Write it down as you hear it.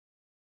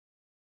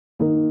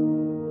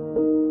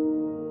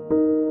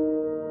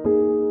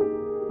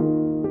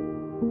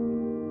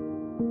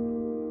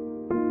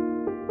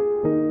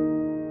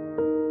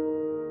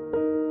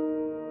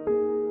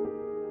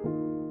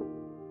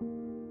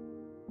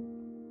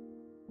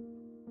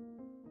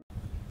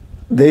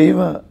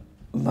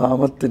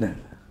ദൈവനാമത്തിന്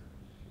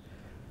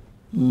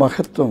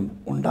മഹത്വം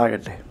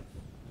ഉണ്ടാകട്ടെ.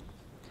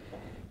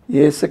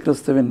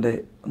 യേശുക്രിസ്തുവിൻ്റെ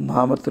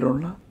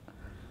നാമത്തിലുള്ള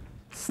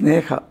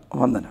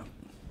സ്നേഹവന്ദനം.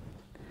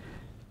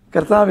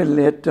 കർത്താവിൽ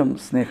ഏറ്റവും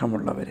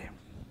സ്നേഹമുള്ളവരെ,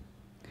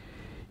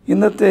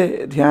 ഇന്നത്തെ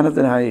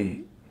ധ്യാനത്തിനായി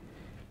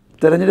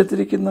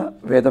തിരഞ്ഞെടുത്തിരിക്കുന്ന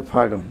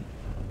വേദഭാഗം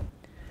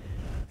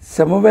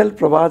ശമൂവേൽ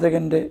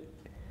പ്രവാചകൻ്റെ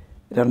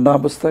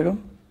 2-ാം പുസ്തകം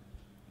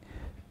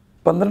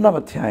 12-ാം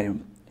അധ്യായം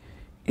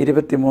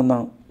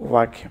 23-ാം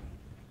വാക്യം.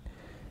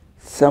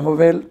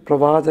 ശമൂവേൽ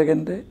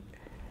പ്രവാചകൻ്റെ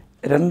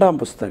 2-ാം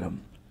പുസ്തകം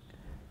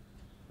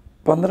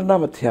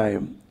 12-ാം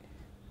അധ്യായം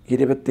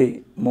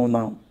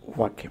 23-ാം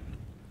വാക്യം.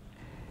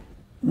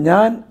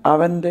 ഞാൻ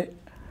അവൻ്റെ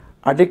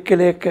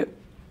അടുക്കലേക്ക്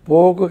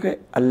പോകുക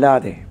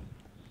അല്ലാതെ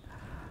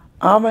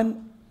അവൻ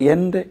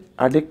എൻ്റെ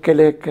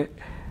അടുക്കലേക്ക്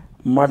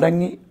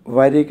മടങ്ങി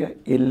വരിക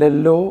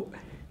ഇല്ലല്ലോ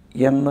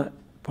എന്ന്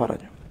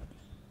പറഞ്ഞു.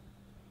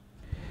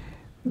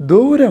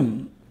 ദൂരം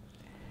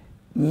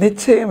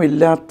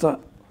നിശ്ചയമില്ലാത്ത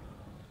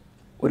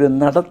ഒരു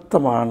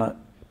നടത്തമാണ്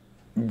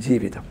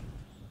ജീവിതം.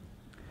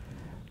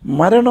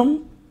 മരണം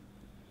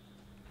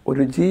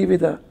ഒരു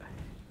ജീവിത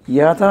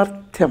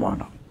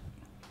യാഥാർത്ഥ്യമാണ്.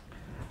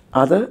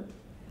 അത്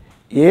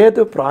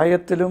ഏതു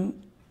പ്രായത്തിലും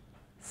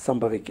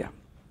സംഭവിക്കാം.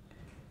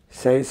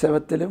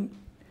 ശൈശവത്തിലും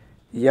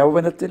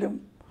യൗവനത്തിലും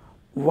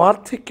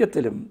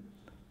വാർദ്ധക്യത്തിലും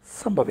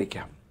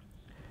സംഭവിക്കാം.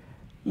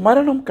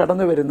 മരണം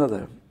കടന്നു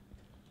വരുന്നത്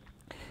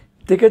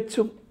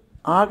തികച്ചും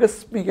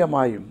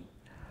ആകസ്മികമായും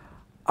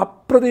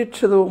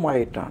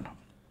അപ്രതീക്ഷിതവുമായിട്ടാണ്.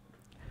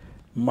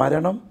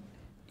 മരണം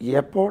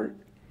എപ്പോൾ,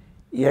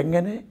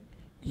 എങ്ങനെ,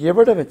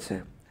 എവിടെ വെച്ച്,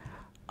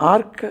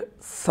 ആർക്ക്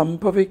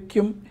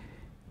സംഭവിക്കും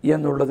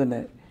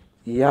എന്നുള്ളതിന്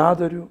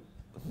യാതൊരു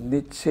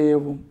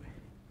നിശ്ചയവും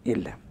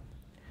ഇല്ല.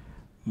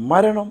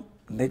 മരണം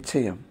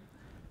നിശ്ചയം,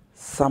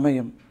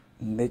 സമയം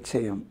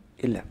നിശ്ചയം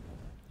ഇല്ല.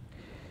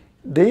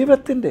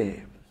 ദൈവത്തിൻ്റെ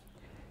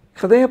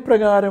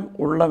ഹൃദയപ്രകാരം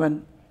ഉള്ളവൻ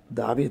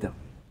ദാവീദ്,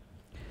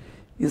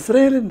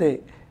 ഇസ്രായേലിൻ്റെ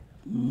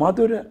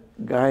മധുര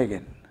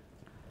ഗായകൻ,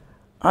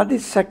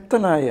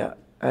 അതിശക്തനായ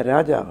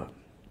രാജാവ്.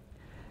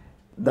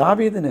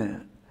 ദാവീദിന്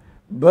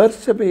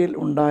ബേർശബയിൽ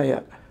ഉണ്ടായ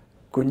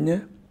കുഞ്ഞ്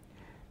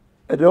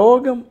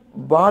രോഗം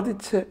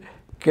ബാധിച്ച്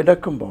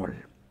കിടക്കുമ്പോൾ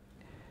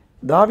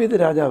ദാവീദ്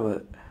രാജാവ്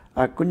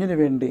ആ കുഞ്ഞിന്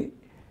വേണ്ടി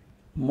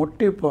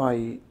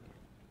മുട്ടിപ്പായി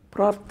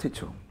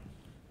പ്രാർത്ഥിച്ചു.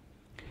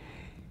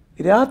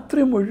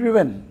 രാത്രി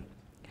മുഴുവൻ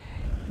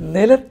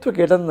നിലത്തു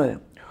കിടന്ന്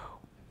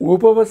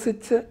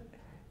ഉപവസിച്ച്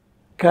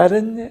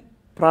കരഞ്ഞ്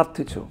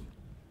പ്രാർത്ഥിച്ചു.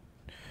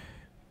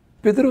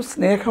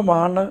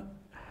 പിതൃസ്നേഹമാണ്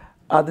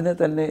അതിനെ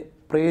തന്നെ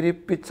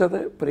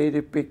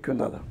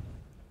പ്രേരിപ്പിക്കുന്നത്.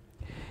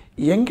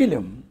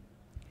 എങ്കിലും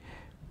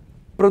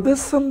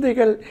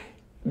പ്രതിസന്ധികൾ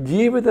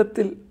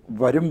ജീവിതത്തിൽ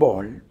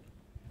വരുമ്പോൾ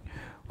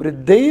ഒരു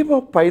ദൈവ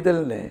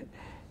പൈതലിന്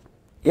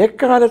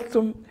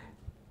എക്കാലത്തും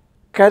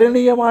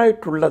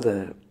കരണീയമായിട്ടുള്ളത്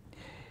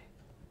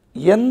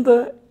എന്ത്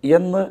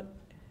എന്ന്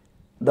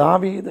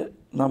ദാവീദ്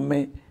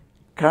നമ്മെ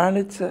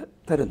കാണിച്ച്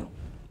തരുന്നു.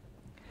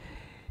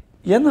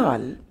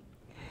 എന്നാൽ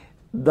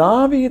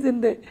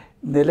ദാവീദിൻ്റെ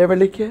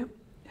നിലവിളിക്ക്,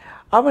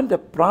 അവൻ്റെ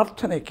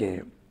പ്രാർത്ഥനയ്ക്ക്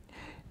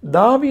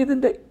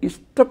ദാവീദിൻ്റെ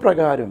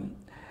ഇഷ്ടപ്രകാരം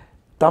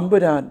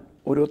തമ്പുരാൻ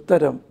ഒരു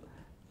ഉത്തരം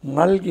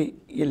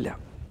നൽകിയില്ല.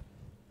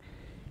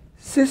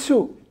 ശിശു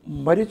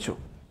മരിച്ചു.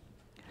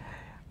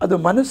 അത്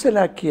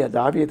മനസ്സിലാക്കിയ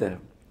ദാവീദ്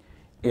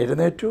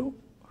എഴുന്നേറ്റു,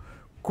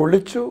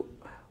 കുളിച്ചു,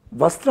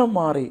 വസ്ത്രം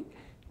മാറി,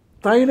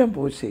 തൈലം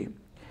പൂശി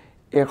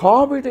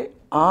യഹോവയുടെ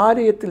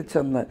ആലയത്തിൽ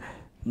ചെന്ന്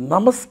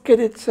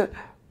നമസ്കരിച്ച്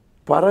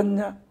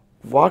പറഞ്ഞ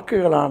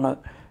വാക്കുകളാണ്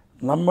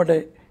നമ്മുടെ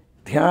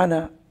ധ്യാന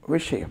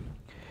വിഷയം.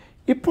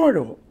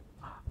 ഇപ്പോഴോ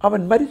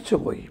അവൻ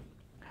മരിച്ചുപോയി.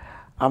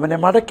 അവനെ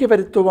മടക്കി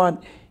വരുത്തുവാൻ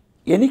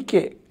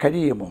എനിക്ക്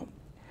കഴിയുമോ?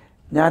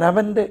 ഞാൻ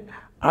അവൻ്റെ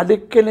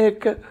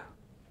അടുക്കലേക്ക്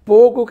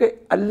പോകുക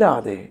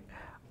അല്ലാതെ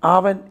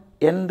അവൻ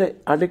എൻ്റെ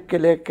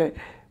അടുക്കലേക്ക്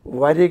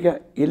വരിക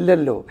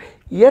ഇല്ലല്ലോ.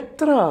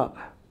 എത്ര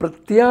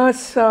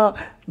പ്രത്യാശ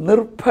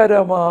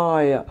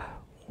നിർഭരമായ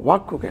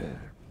വാക്കുകൾ!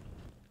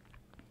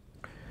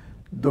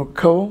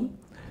 ദുഃഖവും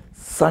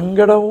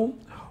സങ്കടവും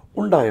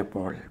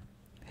ഉണ്ടായപ്പോൾ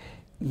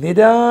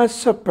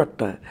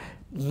നിരാശപ്പെട്ട്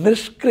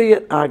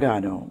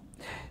നിഷ്ക്രിയനാകാനോ,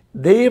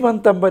 ദൈവം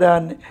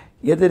തമ്പുരാൻ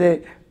എതിരെ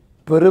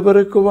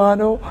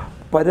പെറുപെറുക്കുവാനോ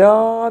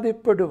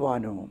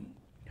പരാതിപ്പെടുവാനോ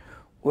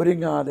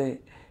ഒരുങ്ങാതെ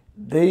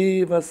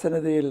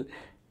ദൈവസന്നിധിയിൽ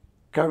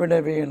കവിണ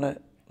വീണ്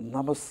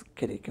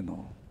നമസ്കരിക്കുന്നു.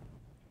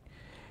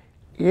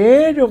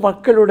 7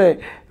 മക്കളുടെ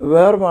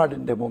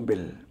വേർപാടിൻ്റെ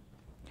മുമ്പിൽ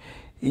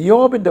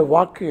യോബിൻ്റെ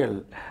വാക്കുകൾ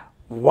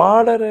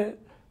വളരെ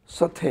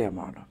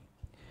ശ്രദ്ധേയമാണ്.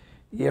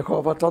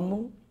 യഹോവ തന്നു,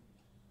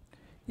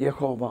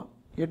 യഹോവ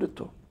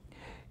എടുത്തു.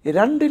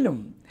 രണ്ടിലും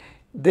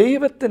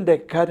ദൈവത്തിൻ്റെ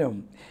കരം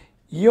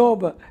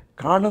യോബ്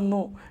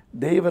കാണുന്നു,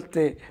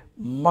 ദൈവത്തെ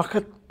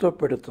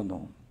മഹത്വപ്പെടുത്തുന്നു.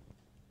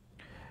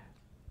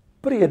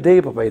 പ്രിയ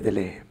ദൈവ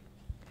പൈതലേ,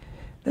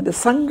 നിൻ്റെ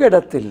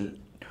സങ്കടത്തിൽ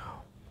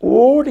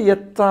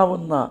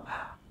ഓടിയെത്താവുന്ന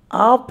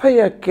അഭയ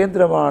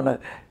കേന്ദ്രമാണ്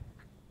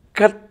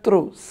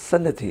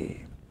കർത്തൃസന്നിധി.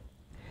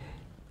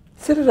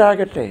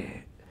 ചിലരാകട്ടെ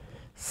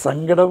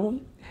സങ്കടവും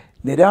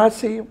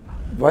നിരാശയും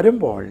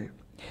വരുമ്പോൾ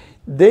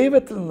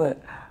ദൈവത്തിൽ നിന്ന്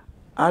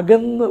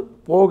അകന്നു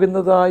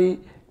പോകുന്നതായി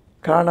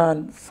കാണാൻ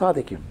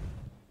സാധിക്കും.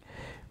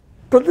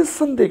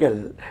 പ്രതിസന്ധികൾ,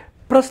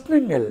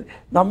 പ്രശ്നങ്ങൾ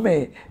നമ്മെ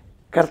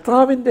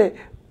കർത്താവിൻ്റെ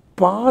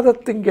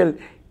പാദത്തിങ്കൽ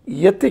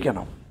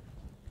എത്തിക്കണം.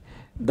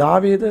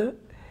 ദാവീദ്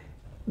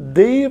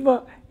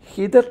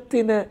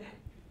ദൈവഹിതത്തിന്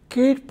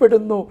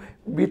കീഴ്പ്പെടുന്നു,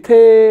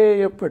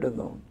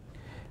 വിധേയപ്പെടുന്നു.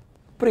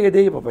 പ്രിയ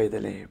ദൈവ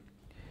പൈതലേ,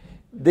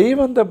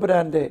 ദൈവം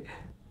തമ്പുരാൻ്റെ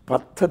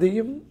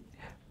പദ്ധതിയും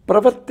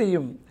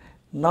പ്രവൃത്തിയും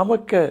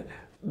നമുക്ക്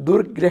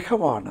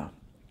ദുർഗ്രഹമാണ്.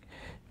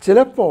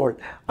 ചിലപ്പോൾ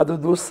അത്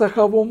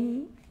ദുസ്സഹവും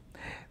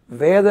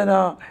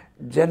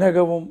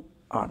വേദനാജനകവും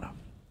ആണ്.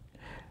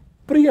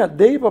 പ്രിയ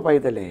ദൈവ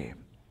പൈതലേ,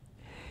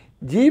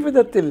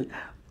 ജീവിതത്തിൽ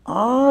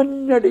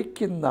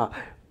ആഞ്ഞടിക്കുന്ന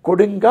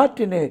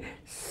കൊടുങ്കാറ്റിനെ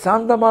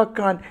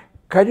ശാന്തമാക്കാൻ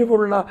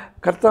കഴിവുള്ള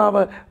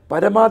കർത്താവ്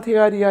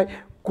പരമാധികാരിയായി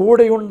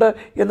കൂടെയുണ്ട്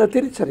എന്ന്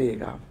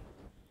തിരിച്ചറിയുക.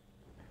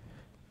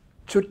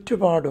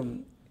 ചുറ്റുപാടും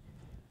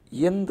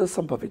എന്ത്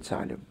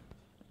സംഭവിച്ചാലും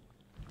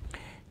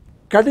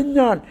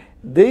കടിഞ്ഞാൺ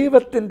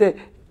ദൈവത്തിൻ്റെ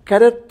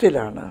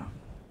കരത്തിലാണ്.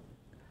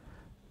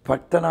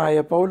 ഭക്തനായ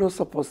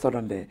പൗലോസ്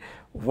അപ്പോസ്തലൻ്റെ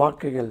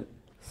വാക്കുകൾ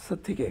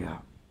ശ്രദ്ധിക്കുക.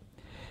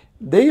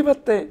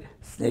 ദൈവത്തെ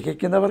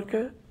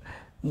സ്നേഹിക്കുന്നവർക്ക്,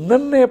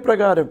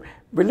 നിർണയപ്രകാരം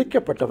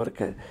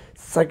വിളിക്കപ്പെട്ടവർക്ക്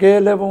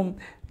സകലവും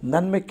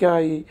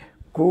നന്മയ്ക്കായി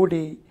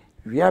കൂടി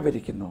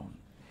വ്യാപരിക്കുന്നു.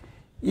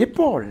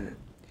 ഇപ്പോൾ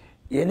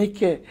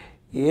എനിക്ക്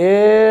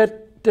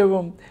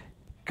ഏറ്റവും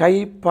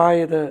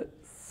കയ്പായത്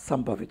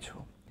സംഭവിച്ചു,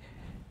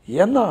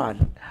 എന്നാൽ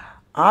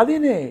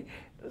അതിനെ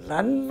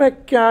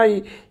നന്മയ്ക്കായി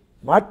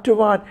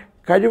മാറ്റുവാൻ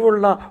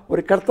കഴിവുള്ള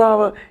ഒരു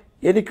കർത്താവ്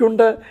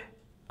എനിക്കുണ്ട്.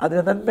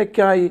 അതിനെ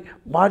നന്മയ്ക്കായി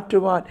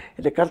മാറ്റുവാൻ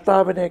എൻ്റെ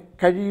കർത്താവിനെ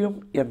കഴിയും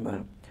എന്ന്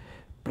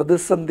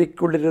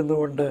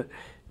പ്രതിസന്ധിക്കുള്ളിരുന്നുകൊണ്ട്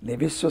നീ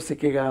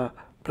വിശ്വസിക്കുക,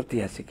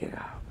 പ്രത്യാശിക്കുക.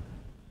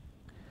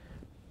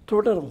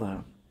 തുടർന്ന്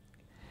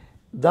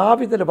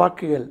ദാവീദിന്റെ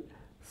വാക്കുകൾ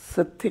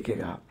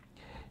ശ്രദ്ധിക്കുക.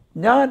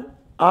 ഞാൻ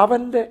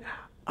അവൻ്റെ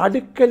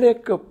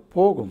അടുക്കലേക്ക്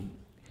പോകും.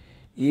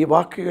 ഈ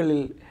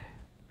വാക്കുകളിൽ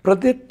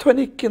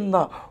പ്രതിധ്വനിക്കുന്ന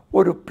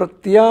ഒരു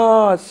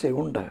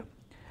പ്രത്യാശയുണ്ട്.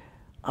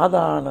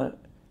 അതാണ്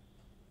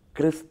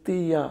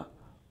ക്രിസ്തീയ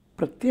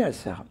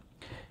പ്രത്യാശ.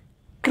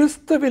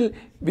 ക്രിസ്തുവിൽ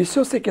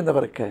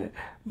വിശ്വസിക്കുന്നവർക്ക്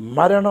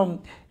മരണം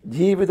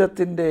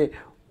ജീവിതത്തിൻ്റെ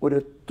ഒരു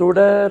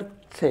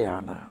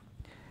തുടർച്ചയാണ്.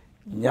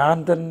 ഞാൻ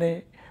തന്നെ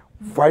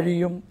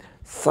വഴിയും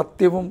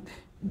സത്യവും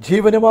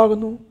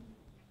ജീവനുമാകുന്നു.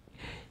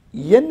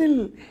 എന്നിൽ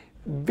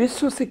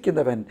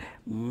വിശ്വസിക്കുന്നവൻ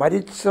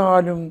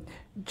മരിച്ചാലും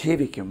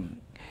ജീവിക്കും.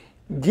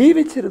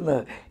 ജീവിച്ചിരുന്ന്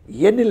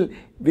എന്നിൽ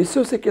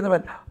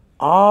വിശ്വസിക്കുന്നവൻ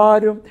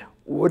ആരും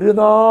ഒരു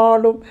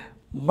നാളും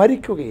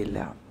മരിക്കുകയില്ല.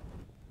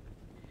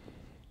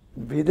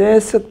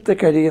 വിദേശത്ത്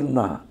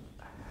കഴിയുന്ന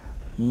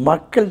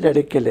മക്കളുടെ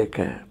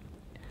അടുക്കലേക്ക്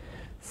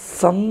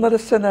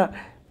സന്ദർശന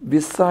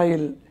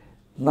വിസയിൽ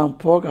നാം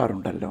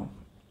പോകാറുണ്ടല്ലോ.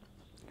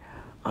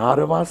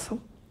 6 മാസം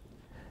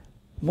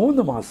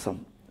 3 മാസം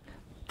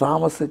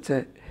താമസിച്ച്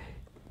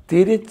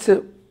തിരിച്ച്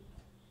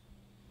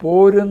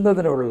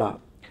പോരുന്നതിനുള്ള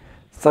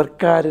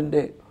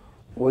സർക്കാരിൻ്റെ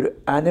ഒരു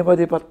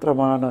അനുമതി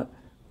പത്രമാണ്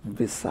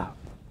വിസ.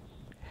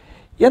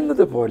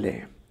 എന്നതുപോലെ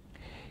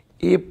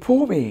ഈ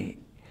ഭൂമി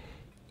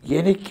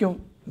എനിക്കും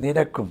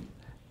നിനക്കും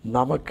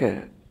നമുക്ക്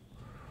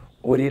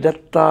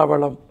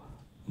ഒരിടത്താവളം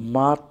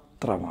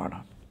മാത്രമാണ്.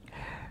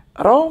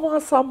 റോമാ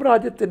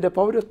സാമ്രാജ്യത്തിൻ്റെ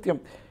പൗരത്വം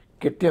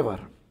കിട്ടിയവർ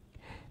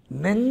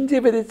നെഞ്ചി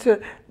വിരിച്ച്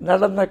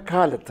നടന്ന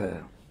കാലത്ത്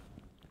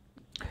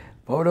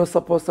പൗലോസ്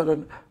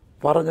അപ്പോസ്തലൻ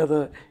പറഞ്ഞത്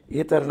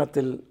ഈ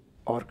തരുണത്തിൽ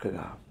ഓർക്കുക.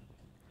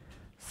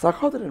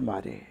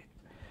 സഹോദരന്മാരെ,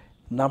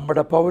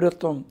 നമ്മുടെ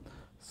പൗരത്വം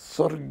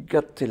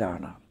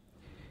സ്വർഗത്തിലാണ്.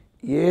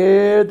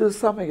 ഏതു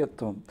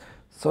സമയത്തും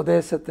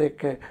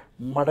സ്വദേശത്തേക്ക്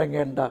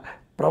മടങ്ങേണ്ട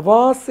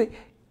പ്രവാസി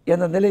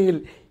എന്ന നിലയിൽ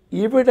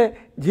ഇവിടെ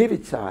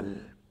ജീവിച്ചാൽ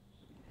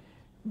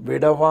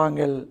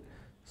വിടവാങ്ങൽ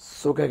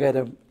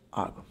സുഖകരം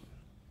ആകും.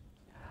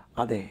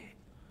 അതെ,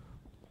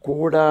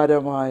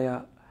 കൂടാരമായ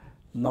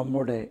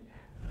നമ്മുടെ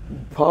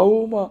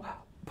ഭൗമ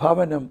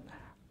ഭവനം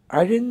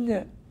അഴിഞ്ഞ്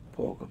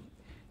പോകും.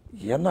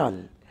 എന്നാൽ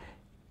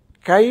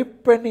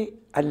കൈപ്പണി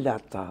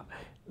അല്ലാത്ത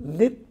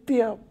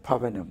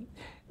നിത്യഭവനം,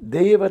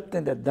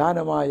 ദൈവത്തിൻ്റെ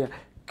ദാനമായ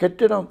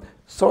കെട്ടിടം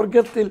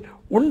സ്വർഗത്തിൽ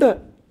ഉണ്ട്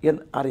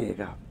എന്ന്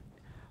അറിയുക.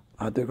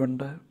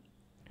 അതുകൊണ്ട്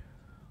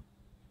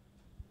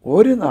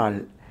ഒരു നാൾ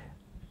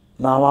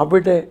നാം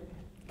അവിടെ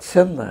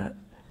ചെന്ന്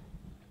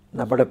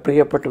നമ്മുടെ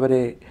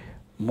പ്രിയപ്പെട്ടവരെ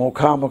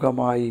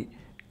മുഖാമുഖമായി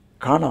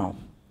കാണാം.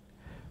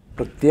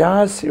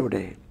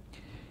 പ്രത്യാശയുടെ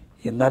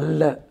ഈ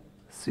നല്ല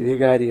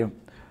സ്വീകാര്യം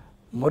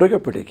മുറുകെ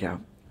പിടിക്കാം.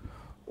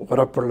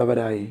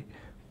 ഉറപ്പുള്ളവരായി,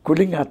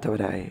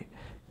 കുലുങ്ങാത്തവരായി,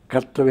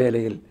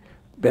 കർത്തൃവേലയിൽ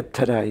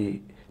ബദ്ധരായി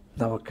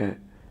നമുക്ക്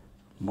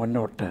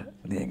മുന്നോട്ട്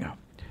നീങ്ങാം.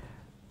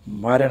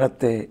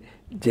 മരണത്തെ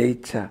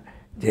ജയിച്ച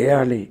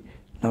ജയാളി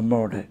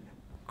നമ്മോട്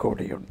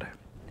കൂടെയുണ്ട്.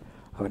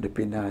 അവൻ്റെ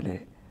പിന്നാലെ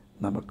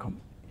നമുക്കും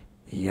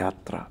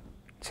യാത്ര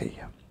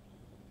ചെയ്യാം.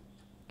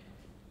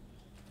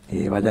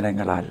 ഈ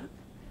വചനങ്ങളാൽ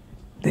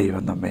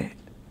ദൈവം നമ്മെ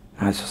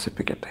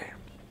ആശ്വസിപ്പിക്കട്ടെ.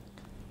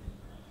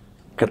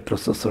 കർത്തൃ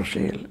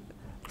ശുശ്രൂഷയിൽ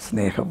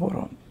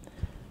സ്നേഹപൂർവ്വം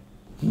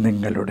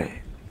നിങ്ങളുടെ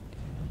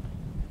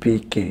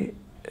P.K.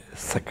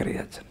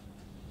 Zachariah.